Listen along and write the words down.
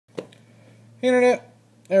Hey Internet,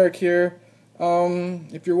 Eric here.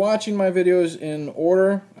 If you're watching my videos in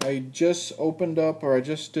order, I just opened up, or I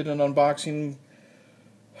just did an unboxing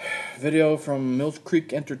video from Mill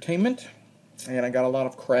Creek Entertainment, and I got a lot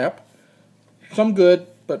of crap. Some good,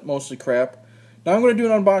 but mostly crap. Now I'm going to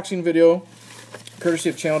do an unboxing video, courtesy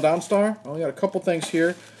of Channel Donstar. I only got a couple things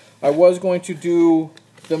here. I was going to do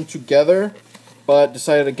them together, but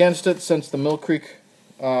decided against it since the Mill Creek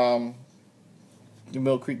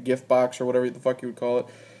gift box, or whatever the fuck you would call it,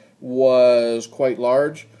 was quite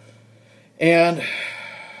large. And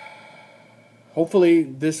hopefully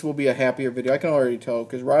this will be a happier video. I can already tell,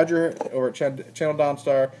 because Roger over at Channel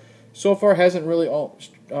Donstar so far hasn't really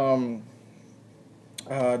done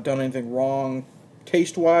anything wrong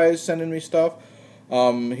taste-wise, sending me stuff.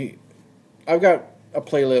 I've got a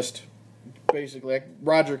playlist. Basically,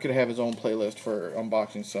 Roger could have his own playlist for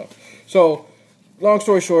unboxing stuff. So, long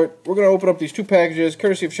story short, we're going to open up these two packages,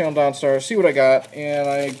 courtesy of Channel Donstar, see what I got, and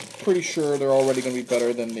I'm pretty sure they're already going to be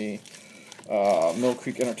better than the Mill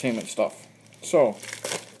Creek Entertainment stuff. So,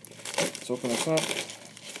 let's open this up.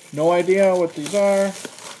 No idea what these are.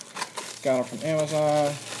 Got them from Amazon.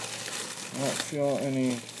 I don't feel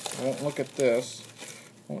any, I won't look at this.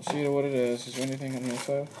 I won't see what it is. Is there anything on the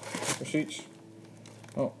inside? Receipts?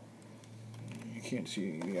 Oh, you can't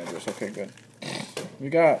see the address. Okay, good. We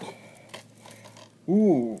got...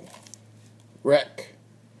 Ooh, Wreck.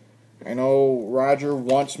 I know Roger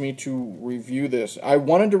wants me to review this. I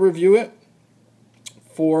wanted to review it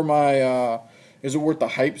for my Is It Worth the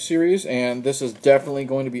Hype series, and this is definitely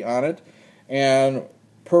going to be on it. And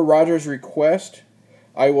per Roger's request,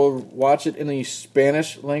 I will watch it in the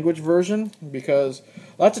Spanish language version, because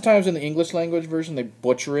lots of times in the English language version they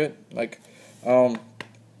butcher it. Like, I'm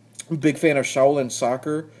a big fan of Shaolin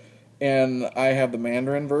Soccer, and I have the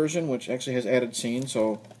Mandarin version, which actually has added scenes,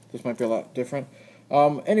 so this might be a lot different.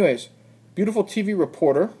 Anyways, beautiful TV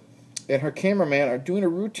reporter and her cameraman are doing a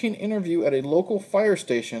routine interview at a local fire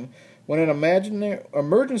station when an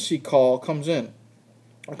emergency call comes in.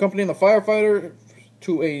 Accompanying the firefighter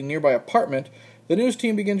to a nearby apartment, the news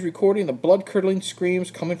team begins recording the blood-curdling screams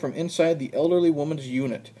coming from inside the elderly woman's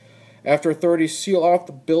unit. After authorities seal off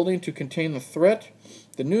the building to contain the threat,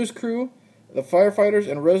 the news crew, the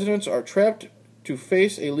firefighters, and residents are trapped to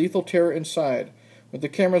face a lethal terror inside. With the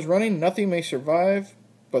cameras running, nothing may survive,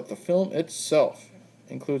 but the film itself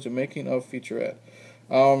includes a making-of featurette.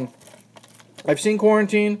 I've seen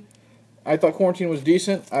Quarantine. I thought Quarantine was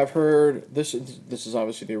decent. I've heard this is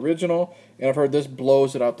obviously the original, and I've heard this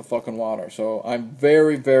blows it out the fucking water. So I'm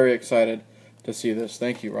very, very excited to see this.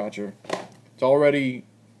 Thank you, Roger. It's already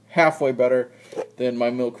halfway better than my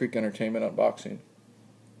Mill Creek Entertainment unboxing.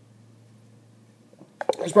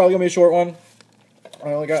 It's probably going to be a short one.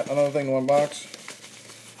 I only got another thing to unbox.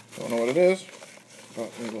 Don't know what it is,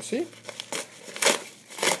 but we will see.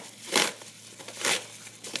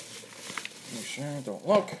 Make sure, don't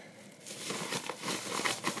look.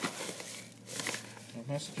 No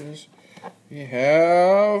messages. We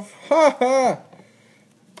have,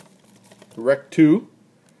 Wreck 2,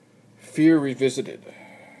 Fear Revisited.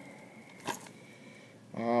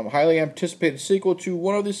 Highly anticipated sequel to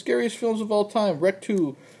one of the scariest films of all time. Wreck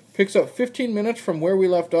 2 picks up 15 minutes from where we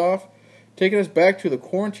left off, taking us back to the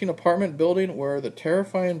quarantine apartment building where the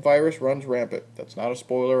terrifying virus runs rampant. That's not a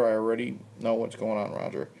spoiler. I already know what's going on,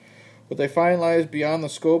 Roger. What they find lies beyond the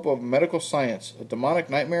scope of medical science, a demonic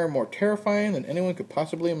nightmare more terrifying than anyone could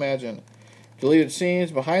possibly imagine. Deleted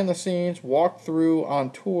scenes, behind the scenes, walkthrough, on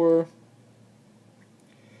tour.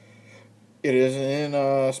 It is in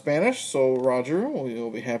Spanish, so Roger will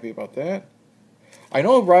be happy about that. I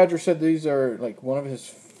know Roger said these are like one of his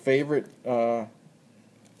favorite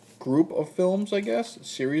group of films, I guess,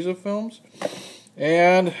 series of films.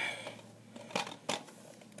 And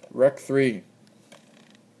Wreck 3,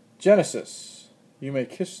 Genesis, You May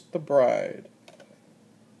Kiss the Bride.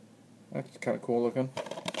 That's kind of cool looking.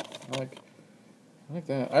 I like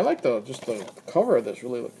that. I like the cover of this.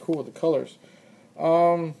 Really look cool with the colors.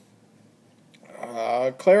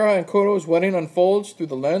 Clara and Koto's wedding unfolds through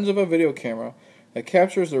the lens of a video camera that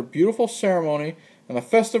captures their beautiful ceremony and the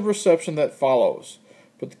festive reception that follows.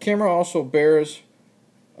 But the camera also bears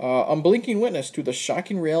unblinking witness to the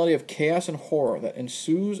shocking reality of chaos and horror that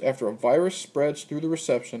ensues after a virus spreads through the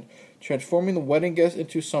reception, transforming the wedding guests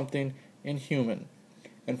into something inhuman,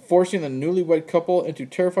 and forcing the newlywed couple into a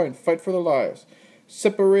terrifying fight for their lives.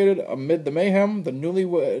 Separated amid the mayhem, the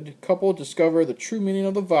newlywed couple discover the true meaning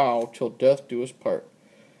of the vow, till death do us part.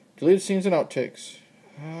 Deleted scenes and outtakes.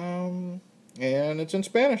 And it's in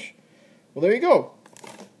Spanish. Well, there you go.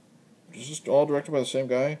 This is all directed by the same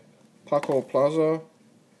guy, Paco Plaza.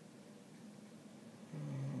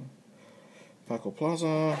 Paco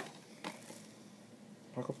Plaza.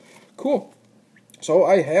 Paco. Cool. So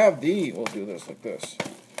I have we'll do this like this.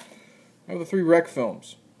 I have the 3 Rec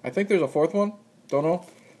films. I think there's a 4th one. Don't know.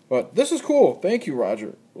 But this is cool. Thank you,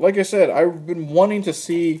 Roger. Like I said, I've been wanting to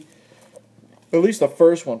see at least the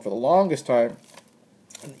first one for the longest time.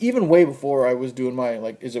 Even way before I was doing my,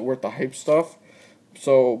 like, is it worth the hype stuff?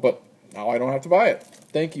 So, but now I don't have to buy it.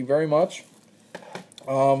 Thank you very much.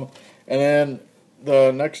 And then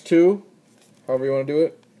the next 2, however you want to do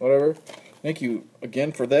it, whatever. Thank you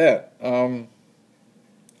again for that. I'll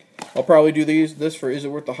probably do this for Is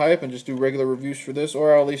It Worth the Hype and just do regular reviews for this,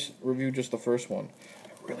 or I'll at least review just the first one. I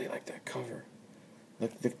really like that cover.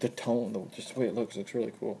 Like the tone, just the way it looks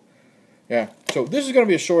really cool. Yeah, so this is going to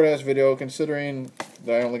be a short-ass video considering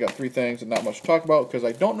that I only got 3 things and not much to talk about because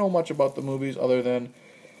I don't know much about the movies other than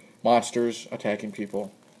monsters attacking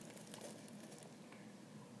people.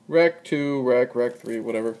 Rec 2, Rec 3,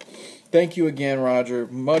 whatever. Thank you again, Roger.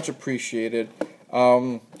 Much appreciated.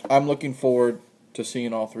 I'm looking forward to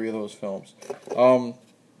seeing all 3 of those films.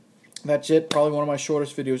 That's it. Probably one of my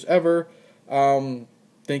shortest videos ever.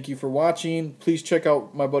 Thank you for watching. Please check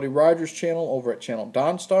out my buddy Roger's channel over at Channel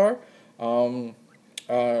Donstar.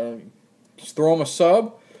 Just throw him a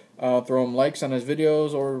sub. Throw him likes on his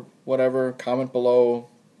videos or whatever. Comment below.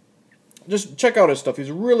 Just check out his stuff. He's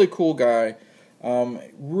a really cool guy.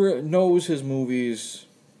 Knows his movies.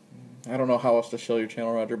 I don't know how else to show your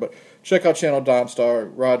channel, Roger, but check out Channel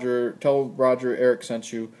Donstar. Roger, tell Roger Eric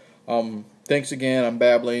sent you. Thanks again. I'm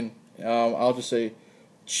babbling. I'll just say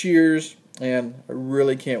cheers, and I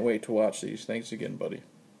really can't wait to watch these. Thanks again, buddy.